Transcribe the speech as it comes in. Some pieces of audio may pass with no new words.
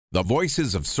The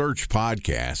Voices of Search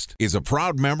podcast is a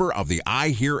proud member of the I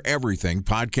Hear Everything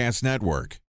podcast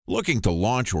network. Looking to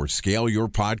launch or scale your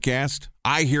podcast?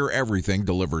 I Hear Everything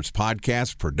delivers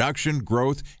podcast production,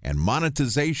 growth, and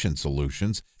monetization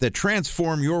solutions that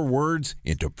transform your words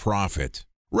into profit.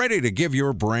 Ready to give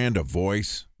your brand a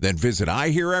voice? Then visit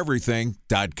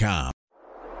iheareverything.com.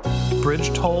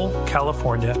 Bridge toll,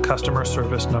 California, customer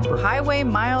service number. Highway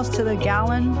miles to the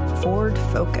gallon, Ford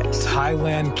Focus.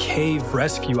 Thailand cave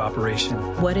rescue operation.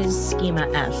 What is Schema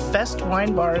F? Best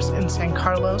wine bars in San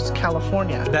Carlos,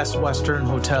 California. Best Western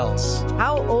hotels.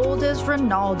 How old is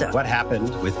Ronaldo? What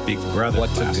happened with Big Brother?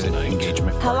 What's a good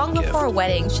engagement? How long before a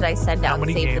wedding should I send out How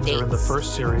many save games the are in the dates?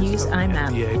 first series? Use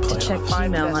IMAP to check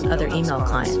email on other email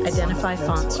clients. Identify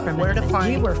fonts from Where to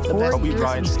find We were the 4 best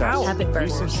years in power. Avid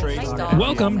burgers.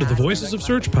 Welcome to the Voices of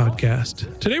Search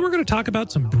podcast. Today we're going to talk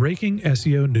about some breaking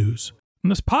SEO news.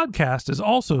 And this podcast is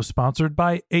also sponsored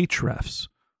by Ahrefs.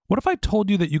 What if I told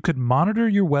you that you could monitor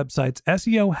your website's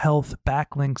SEO health,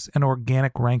 backlinks, and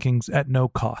organic rankings at no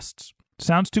costs?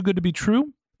 Sounds too good to be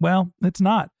true? Well, it's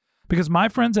not, because my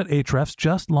friends at Ahrefs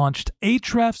just launched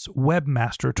Ahrefs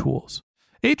Webmaster Tools.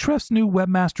 Ahrefs' new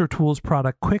Webmaster Tools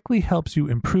product quickly helps you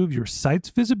improve your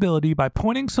site's visibility by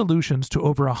pointing solutions to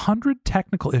over 100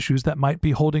 technical issues that might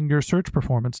be holding your search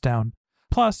performance down.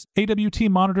 Plus, AWT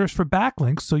monitors for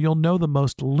backlinks so you'll know the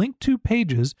most linked to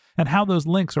pages and how those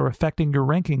links are affecting your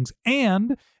rankings.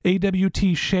 And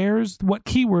AWT shares what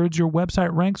keywords your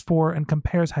website ranks for and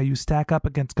compares how you stack up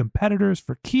against competitors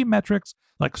for key metrics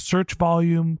like search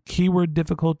volume, keyword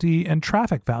difficulty, and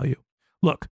traffic value.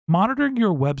 Look, monitoring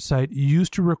your website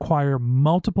used to require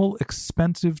multiple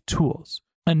expensive tools.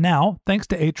 And now, thanks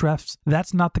to Ahrefs,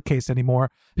 that's not the case anymore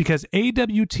because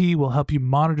AWT will help you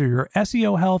monitor your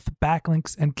SEO health,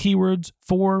 backlinks, and keywords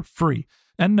for free.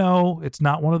 And no, it's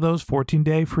not one of those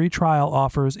 14-day free trial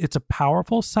offers. It's a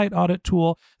powerful site audit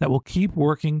tool that will keep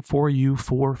working for you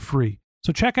for free.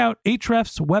 So check out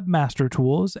Ahrefs Webmaster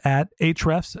Tools at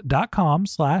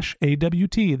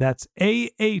ahrefs.com/AWT. That's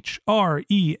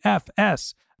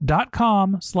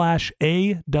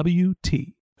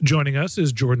ahrefs.com/AWT. Joining us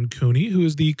is Jordan Koene, who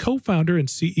is the co-founder and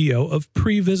CEO of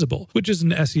Previsible, which is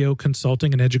an SEO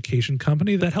consulting and education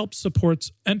company that helps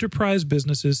supports enterprise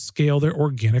businesses scale their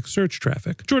organic search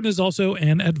traffic. Jordan is also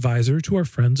an advisor to our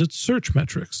friends at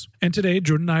Searchmetrics. And today,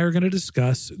 Jordan and I are going to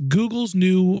discuss Google's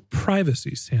new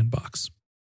privacy sandbox.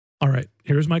 All right,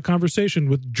 here's my conversation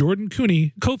with Jordan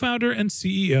Koene, co-founder and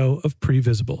CEO of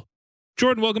Previsible.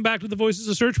 Jordan, welcome back to the Voices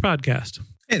of Search podcast.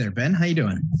 Hey there, Ben. How you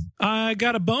doing? I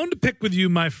got a bone to pick with you,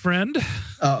 my friend.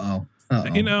 Uh-oh.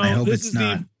 You know, I hope this it's is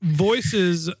not. the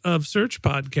Voices of Search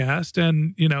podcast,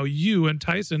 and, you know, you and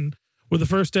Tyson were the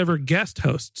first ever guest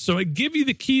hosts. So I give you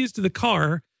the keys to the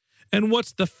car, and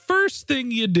what's the first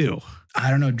thing you do?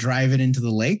 I don't know, drive it into the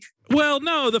lake? Well,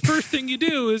 no, the first thing you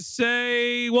do is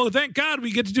say, well, thank God we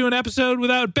get to do an episode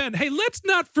without Ben. Hey, let's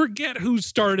not forget who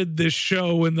started this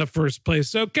show in the first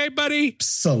place. Okay, buddy?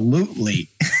 Absolutely.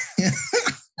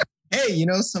 Hey, you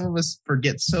know, some of us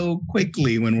forget so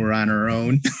quickly when we're on our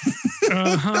own.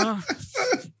 Uh-huh.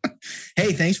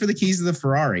 Hey, thanks for the keys to the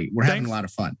Ferrari. We're having a lot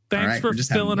of fun. Thanks for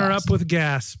filling her up with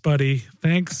gas, buddy.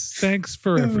 Thanks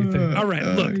for everything. All right,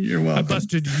 look, you're welcome. I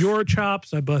busted your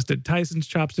chops. I busted Tyson's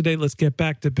chops today. Let's get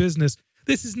back to business.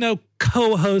 This is no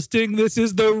co-hosting. This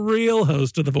is the real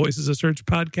host of the Voices of Search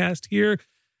podcast here.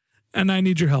 And I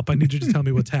need your help. I need you to tell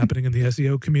me what's happening in the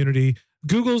SEO community.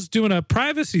 Google's doing a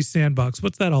privacy sandbox.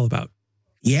 What's that all about?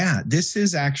 Yeah, this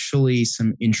is actually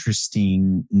some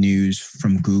interesting news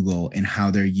from Google and how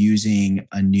they're using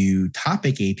a new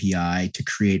topic API to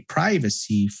create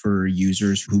privacy for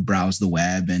users who browse the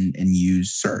web and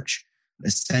use search.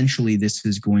 Essentially, this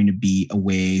is going to be a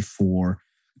way for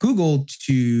Google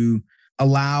to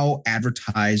allow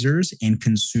advertisers and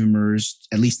consumers,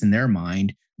 at least in their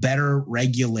mind, better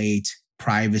regulate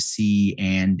privacy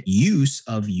and use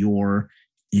of your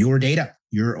data,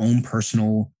 your own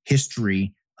personal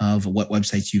history of what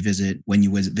websites you visit, when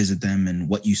you visit them, and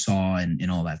what you saw, and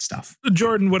all that stuff.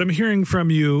 Jordan, what I'm hearing from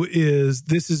you is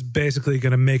this is basically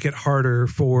going to make it harder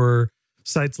for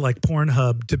sites like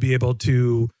Pornhub to be able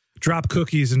to drop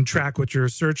cookies and track what your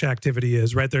search activity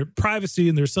is, right? There's privacy,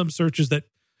 and there's some searches that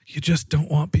you just don't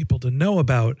want people to know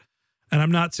about. And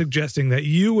I'm not suggesting that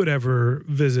you would ever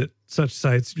visit such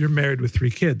sites. You're married with 3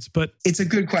 kids, but it's a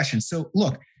good question. So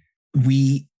look,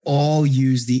 we all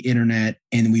use the internet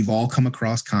and we've all come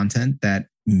across content that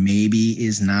maybe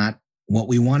is not what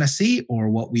we want to see or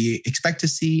what we expect to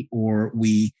see, or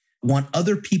we want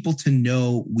other people to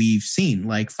know we've seen,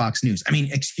 like Fox News. I mean,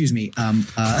 excuse me.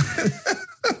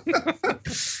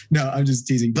 No, I'm just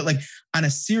teasing. But like on a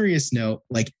serious note,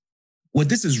 like What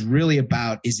this is really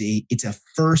about is it's a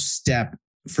first step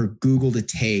for Google to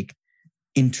take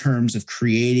in terms of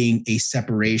creating a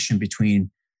separation between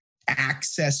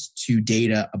access to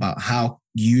data about how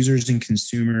users and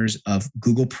consumers of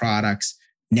Google products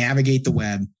navigate the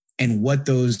web and what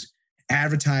those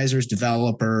advertisers,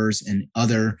 developers, and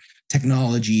other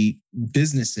technology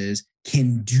businesses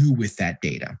can do with that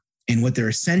data. And what they're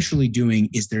essentially doing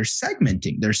is they're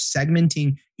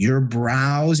segmenting your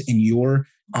browse and your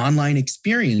online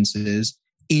experiences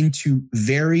into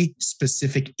very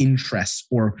specific interests,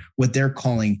 or what they're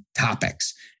calling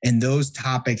topics. And those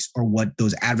topics are what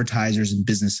those advertisers and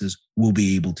businesses will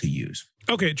be able to use.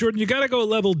 Okay, Jordan, you got to go a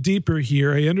level deeper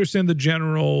here. I understand the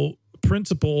general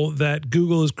principle that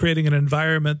Google is creating an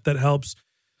environment that helps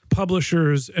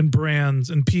publishers and brands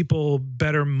and people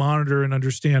better monitor and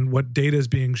understand what data is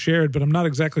being shared, but I'm not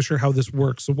exactly sure how this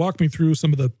works. So walk me through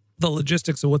some of the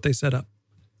logistics of what they set up.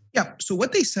 Yeah. So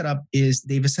what they set up is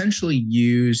they've essentially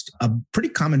used a pretty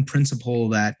common principle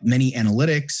that many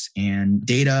analytics and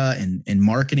data and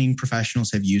marketing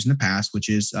professionals have used in the past, which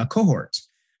is cohorts.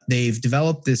 They've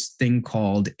developed this thing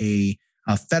called a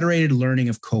federated learning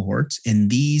of cohorts. And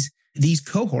these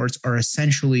cohorts are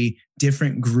essentially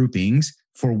different groupings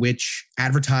for which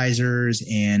advertisers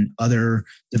and other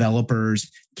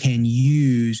developers can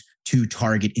use to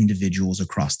target individuals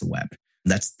across the web.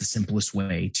 That's the simplest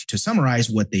way to summarize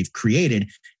what they've created.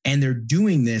 And they're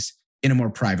doing this in a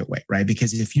more private way, right?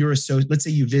 Because if you're let's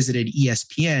say you visited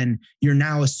ESPN, you're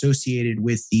now associated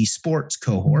with the sports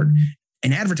cohort.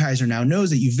 An advertiser now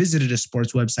knows that you visited a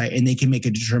sports website and they can make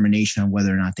a determination on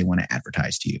whether or not they want to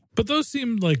advertise to you. But those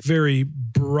seem like very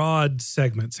broad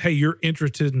segments. Hey, you're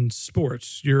interested in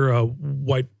sports. You're a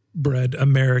white bread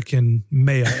American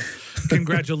male.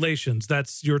 Congratulations.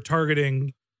 You're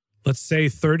targeting, let's say,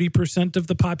 30% of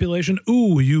the population.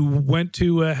 Ooh, you went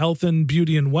to a health and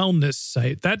beauty and wellness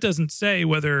site. That doesn't say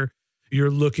whether you're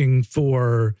looking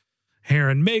for hair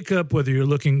and makeup, whether you're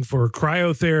looking for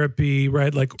cryotherapy,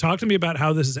 right? Like, talk to me about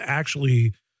how this is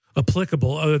actually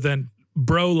applicable other than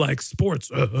bro like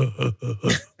sports.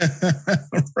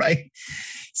 Right.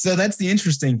 So that's the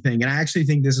interesting thing. And I actually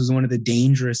think this is one of the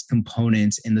dangerous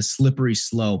components in the slippery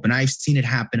slope. And I've seen it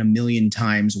happen a million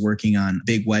times working on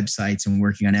big websites and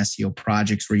working on SEO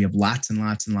projects where you have lots and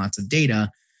lots and lots of data,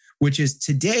 which is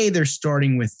today they're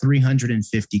starting with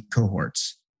 350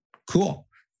 cohorts. Cool.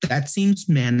 That seems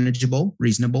manageable,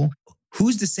 reasonable.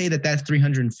 Who's to say that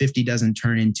 350 doesn't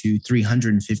turn into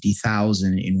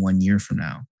 350,000 in 1 year from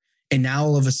now? And now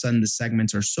all of a sudden the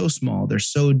segments are so small, they're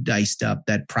so diced up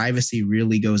that privacy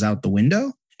really goes out the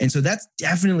window. And so that's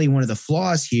definitely one of the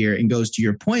flaws here, and goes to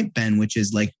your point, Ben, which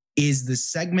is like, is the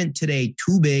segment today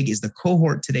too big? Is the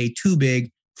cohort today too big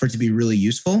for it to be really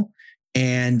useful?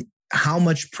 And how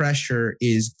much pressure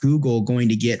is Google going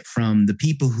to get from the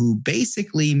people who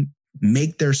basically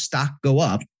make their stock go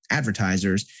up,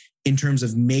 advertisers, in terms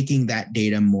of making that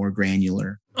data more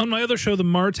granular? On my other show, the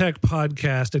MarTech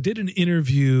podcast, I did an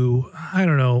interview, I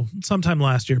don't know, sometime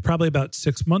last year, probably about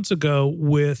 6 months ago,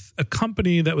 with a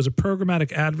company that was a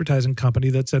programmatic advertising company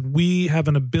that said, we have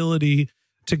an ability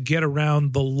to get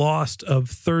around the loss of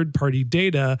third-party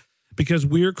data because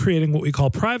we're creating what we call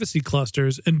privacy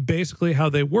clusters. And basically how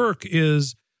they work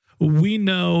is we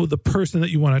know the person that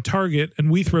you want to target,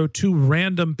 and we throw two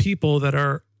random people that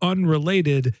are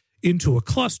unrelated into a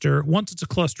cluster. Once it's a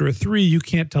cluster of three, you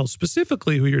can't tell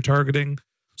specifically who you're targeting.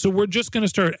 So we're just going to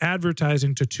start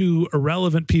advertising to two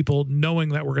irrelevant people, knowing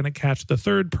that we're going to catch the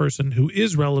third person who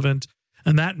is relevant.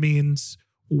 And that means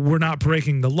we're not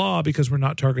breaking the law because we're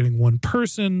not targeting one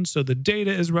person. So the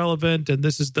data is relevant, and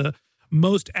this is the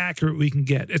most accurate we can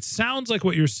get. It sounds like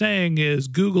what you're saying is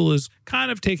Google is kind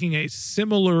of taking a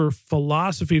similar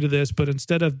philosophy to this, but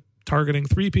instead of targeting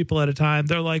three people at a time,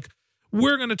 they're like,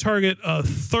 we're going to target a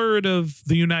third of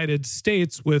the United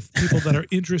States with people that are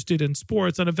interested in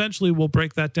sports. And eventually we'll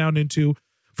break that down into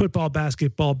football,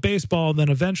 basketball, baseball. And then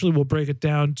eventually we'll break it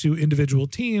down to individual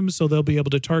teams. So they'll be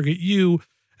able to target you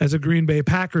as a Green Bay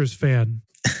Packers fan.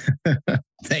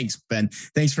 Thanks, Ben.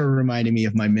 Thanks for reminding me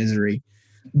of my misery.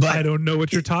 But I don't know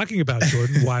what you're talking about,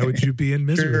 Jordan. Why would you be in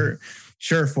misery?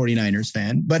 Sure, 49ers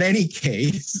fan. But any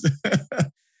case,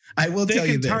 I will tell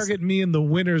you this. They can target me in the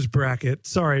winner's bracket.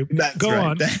 Sorry, go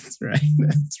on. That's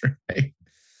right.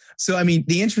 So, I mean,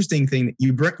 the interesting thing that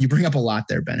you bring up a lot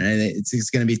there, Ben, and it's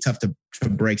going to be tough to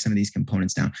break some of these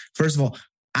components down. First of all,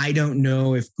 I don't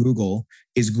know if Google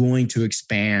is going to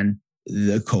expand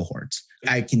the cohorts.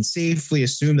 I can safely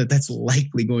assume that that's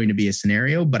likely going to be a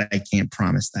scenario, but I can't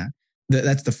promise that.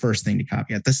 That's the first thing to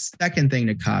caveat. The second thing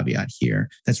to caveat here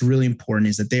that's really important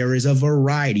is that there is a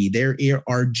variety. There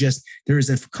is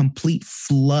a complete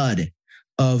flood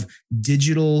of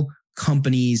digital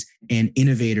companies and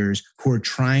innovators who are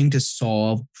trying to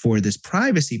solve for this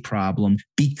privacy problem,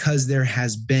 because there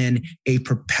has been a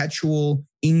perpetual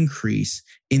increase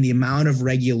in the amount of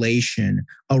regulation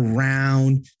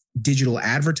around digital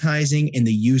advertising and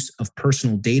the use of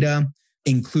personal data,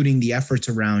 including the efforts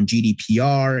around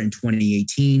GDPR in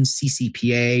 2018,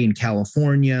 CCPA in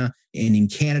California, and in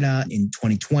Canada in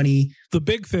 2020. The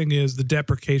big thing is the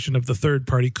deprecation of the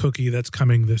third-party cookie that's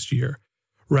coming this year,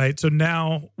 right? So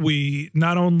now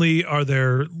not only are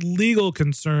there legal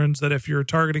concerns that if you're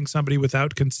targeting somebody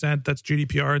without consent, that's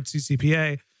GDPR and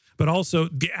CCPA, but also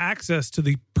the access to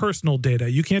the personal data.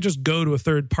 You can't just go to a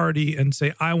third party and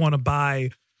say, I want to buy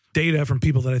data from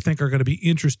people that I think are going to be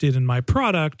interested in my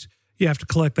product. You have to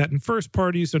collect that in first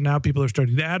party. So now people are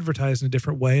starting to advertise in a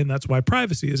different way. And that's why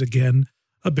privacy is, again,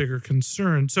 a bigger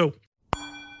concern. So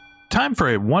time for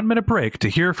a 1-minute break to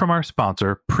hear from our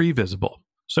sponsor, Previsible.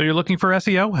 So you're looking for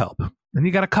SEO help, and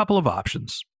you got a couple of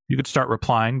options. You could start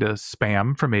replying to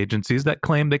spam from agencies that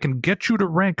claim they can get you to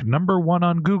rank #1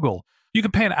 on Google. You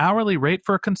can pay an hourly rate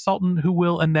for a consultant who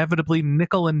will inevitably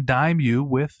nickel and dime you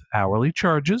with hourly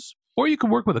charges. Or you can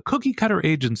work with a cookie cutter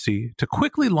agency to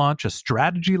quickly launch a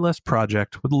strategy-less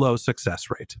project with low success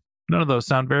rate. None of those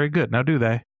sound very good, now do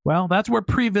they? Well, that's where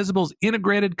Previsible's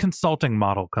integrated consulting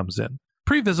model comes in.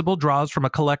 Previsible draws from a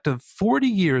collective 40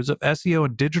 years of SEO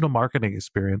and digital marketing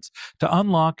experience to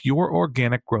unlock your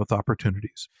organic growth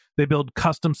opportunities. They build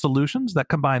custom solutions that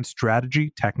combine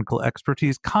strategy, technical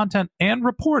expertise, content, and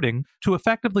reporting to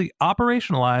effectively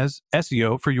operationalize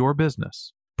SEO for your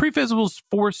business. Previsible's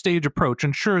 4-stage approach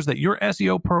ensures that your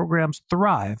SEO programs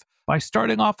thrive by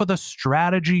starting off with a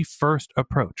strategy-first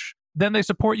approach. Then they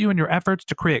support you in your efforts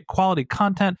to create quality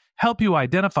content, help you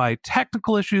identify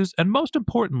technical issues, and most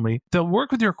importantly, they'll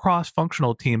work with your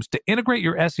cross-functional teams to integrate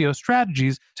your SEO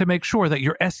strategies to make sure that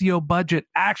your SEO budget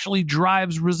actually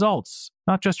drives results,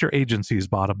 not just your agency's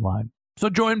bottom line. So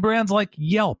join brands like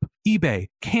Yelp, eBay,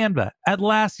 Canva,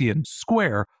 Atlassian,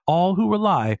 Square, all who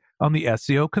rely on the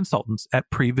SEO consultants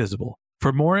at Previsible.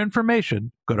 For more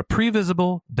information, go to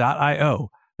previsible.io.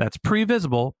 That's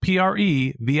Previsible,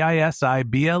 Previsible.io.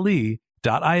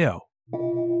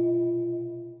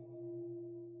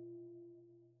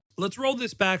 Let's roll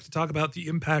this back to talk about the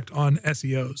impact on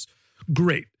SEOs.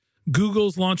 Great.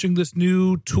 Google's launching this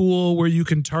new tool where you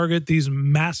can target these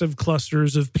massive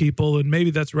clusters of people, and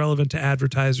maybe that's relevant to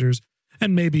advertisers,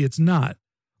 and maybe it's not.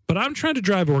 But I'm trying to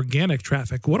drive organic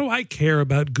traffic. What do I care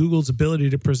about Google's ability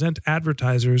to present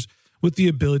advertisers with the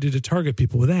ability to target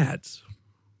people with ads?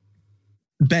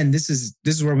 Ben, this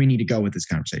is where we need to go with this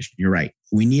conversation. You're right.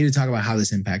 We need to talk about how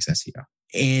this impacts SEO.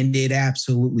 And it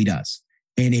absolutely does.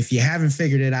 And if you haven't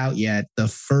figured it out yet, the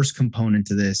first component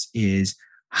to this is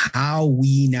how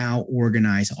we now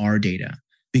organize our data.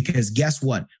 Because guess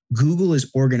what? Google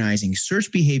is organizing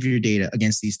search behavior data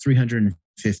against these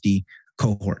 350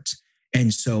 cohorts.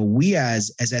 And so we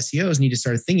as SEOs need to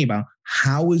start thinking about,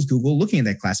 how is Google looking at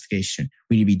that classification?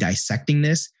 We need to be dissecting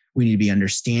this. We need to be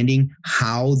understanding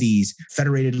how these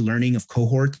federated learning of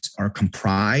cohorts are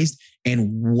comprised and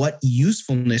what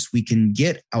usefulness we can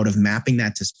get out of mapping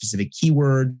that to specific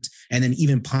keywords, and then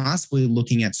even possibly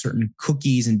looking at certain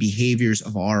cookies and behaviors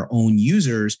of our own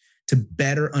users to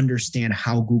better understand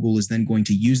how Google is then going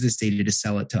to use this data to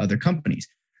sell it to other companies.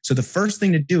 So the first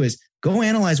thing to do is go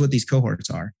analyze what these cohorts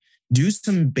are. Do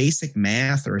some basic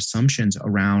math or assumptions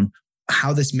around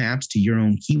how this maps to your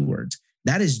own keywords.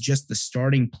 That is just the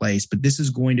starting place, but this is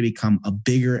going to become a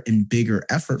bigger and bigger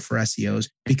effort for SEOs,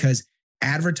 because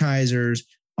advertisers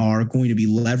are going to be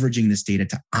leveraging this data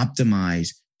to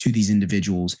optimize to these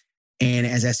individuals. And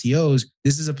as SEOs,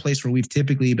 this is a place where we've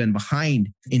typically been behind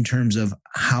in terms of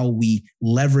how we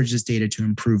leverage this data to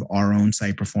improve our own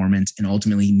site performance and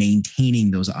ultimately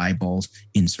maintaining those eyeballs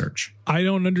in search. I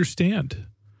don't understand.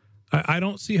 I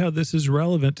don't see how this is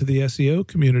relevant to the SEO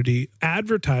community.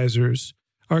 Advertisers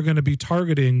are going to be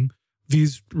targeting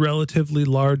these relatively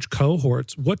large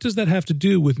cohorts. What does that have to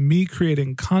do with me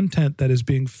creating content that is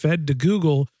being fed to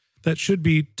Google that should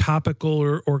be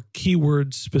topical or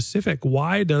keyword specific?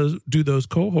 Why do those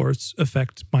cohorts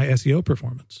affect my SEO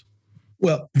performance?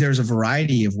 Well, there's a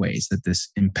variety of ways that this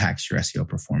impacts your SEO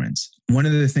performance. One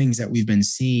of the things that we've been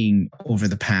seeing over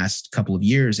the past couple of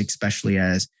years, especially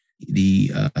as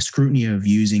the scrutiny of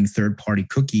using third-party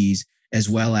cookies, as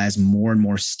well as more and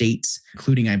more states,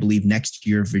 including, I believe, next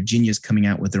year, Virginia's coming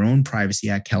out with their own Privacy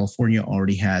Act, California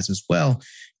already has as well,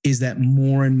 is that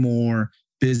more and more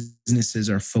businesses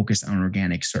are focused on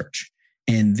organic search.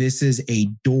 And this is a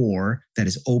door that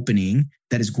is opening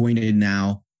that is going to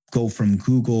now go from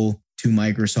Google to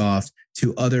Microsoft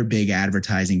to other big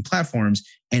advertising platforms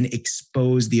and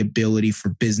expose the ability for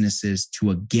businesses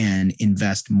to, again,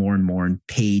 invest more and more in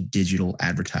paid digital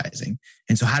advertising.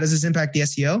 And so how does this impact the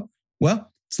SEO?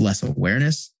 Well, it's less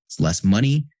awareness, it's less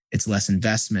money, it's less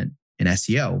investment in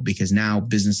SEO, because now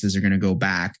businesses are going to go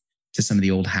back to some of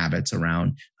the old habits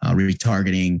around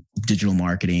retargeting, digital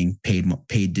marketing,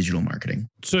 paid digital marketing.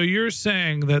 So you're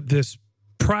saying that this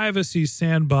privacy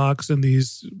sandbox and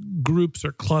these groups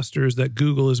or clusters that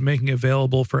Google is making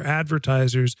available for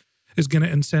advertisers is going to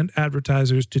incent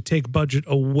advertisers to take budget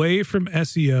away from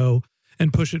SEO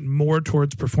and push it more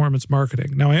towards performance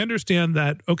marketing. Now, I understand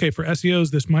that, okay, for SEOs,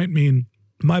 this might mean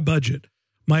my budget,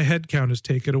 my headcount is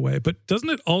taken away, but doesn't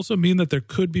it also mean that there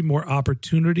could be more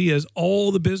opportunity as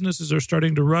all the businesses are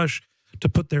starting to rush to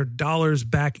put their dollars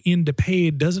back into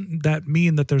paid? Doesn't that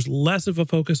mean that there's less of a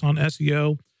focus on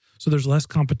SEO? So there's less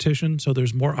competition, so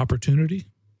there's more opportunity?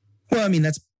 Well, I mean,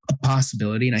 that's a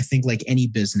possibility. And I think like any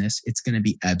business, it's going to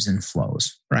be ebbs and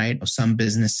flows, right? Some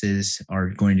businesses are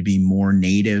going to be more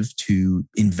native to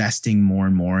investing more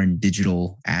and more in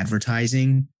digital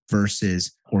advertising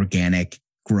versus organic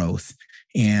growth.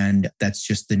 And that's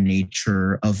just the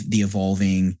nature of the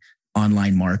evolving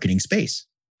online marketing space.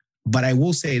 But I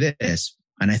will say this,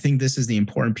 and I think this is the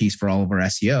important piece for all of our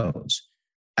SEOs.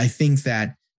 I think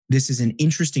that this is an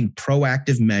interesting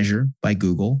proactive measure by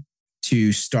Google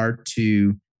to start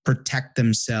to protect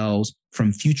themselves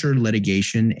from future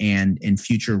litigation and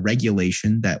future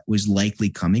regulation that was likely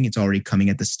coming. It's already coming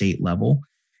at the state level,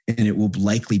 and it will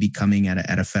likely be coming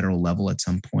at a federal level at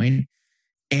some point.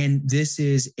 And this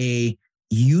is a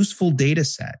useful data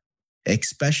set,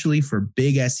 especially for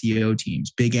big SEO teams,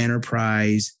 big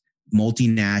enterprise,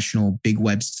 multinational, big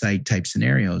website type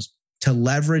scenarios, to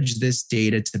leverage this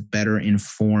data to better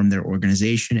inform their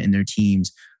organization and their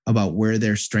teams about where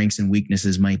their strengths and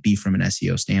weaknesses might be from an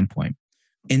SEO standpoint.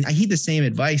 And I heed the same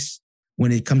advice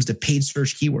when it comes to paid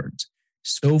search keywords.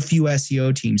 So few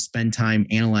SEO teams spend time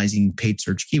analyzing paid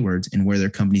search keywords and where their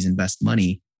companies invest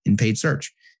money in paid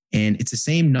search. And it's the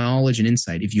same knowledge and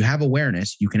insight. If you have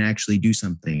awareness, you can actually do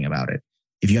something about it.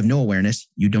 If you have no awareness,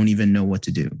 you don't even know what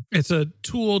to do. It's a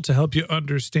tool to help you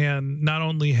understand not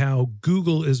only how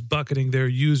Google is bucketing their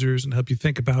users and help you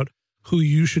think about who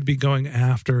you should be going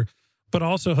after, but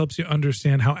also helps you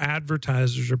understand how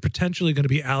advertisers are potentially going to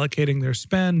be allocating their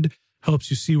spend,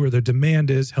 helps you see where their demand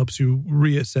is, helps you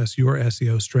reassess your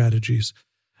SEO strategies.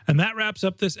 And that wraps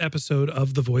up this episode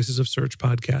of the Voices of Search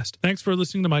podcast. Thanks for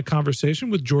listening to my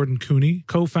conversation with Jordan Koene,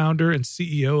 co-founder and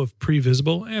CEO of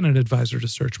Previsible and an advisor to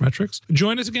Search Metrics.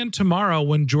 Join us again tomorrow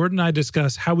when Jordan and I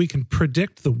discuss how we can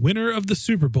predict the winner of the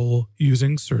Super Bowl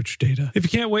using search data. If you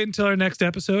can't wait until our next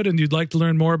episode and you'd like to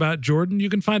learn more about Jordan,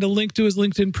 you can find a link to his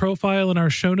LinkedIn profile in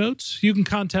our show notes. You can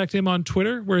contact him on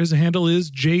Twitter, where his handle is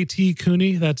JT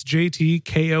Koene. That's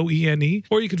JTKOENE.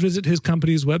 Or you could visit his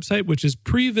company's website, which is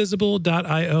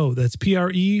previsible.io. That's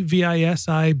previsible.io.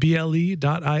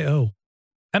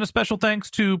 And a special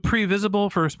thanks to Previsible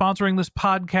for sponsoring this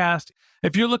podcast.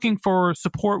 If you're looking for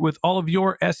support with all of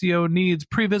your SEO needs,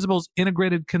 Previsible's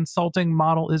integrated consulting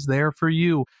model is there for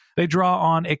you. They draw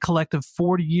on a collective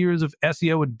 40 years of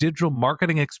SEO and digital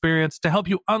marketing experience to help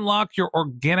you unlock your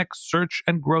organic search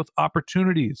and growth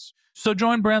opportunities. So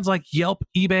join brands like Yelp,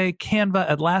 eBay, Canva,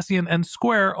 Atlassian, and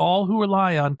Square, all who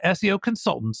rely on SEO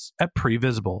consultants at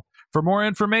Previsible. For more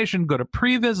information, go to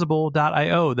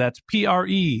previsible.io. That's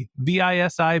previsible.io.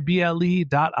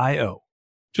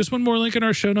 Just one more link in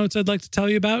our show notes I'd like to tell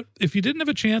you about. If you didn't have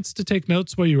a chance to take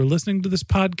notes while you were listening to this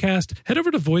podcast, head over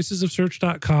to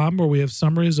voicesofsearch.com, where we have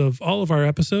summaries of all of our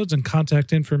episodes and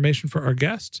contact information for our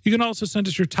guests. You can also send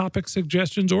us your topic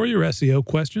suggestions or your SEO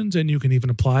questions, and you can even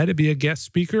apply to be a guest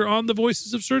speaker on the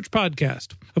Voices of Search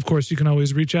podcast. Of course, you can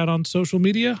always reach out on social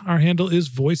media. Our handle is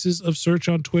Voices of Search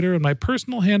on Twitter, and my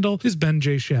personal handle is Ben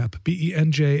J. Shap,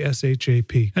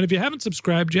 BenJShap. And if you haven't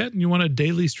subscribed yet and you want a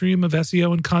daily stream of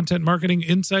SEO and content marketing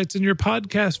insights in your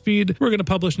podcast feed, we're going to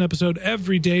publish an episode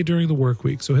every day during the work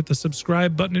week. So hit the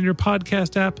subscribe button in your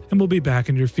podcast app and we'll be back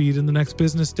in your feed in the next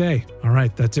business day. All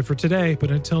right, that's it for today.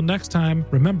 But until next time,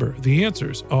 remember, the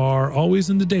answers are always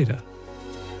in the data.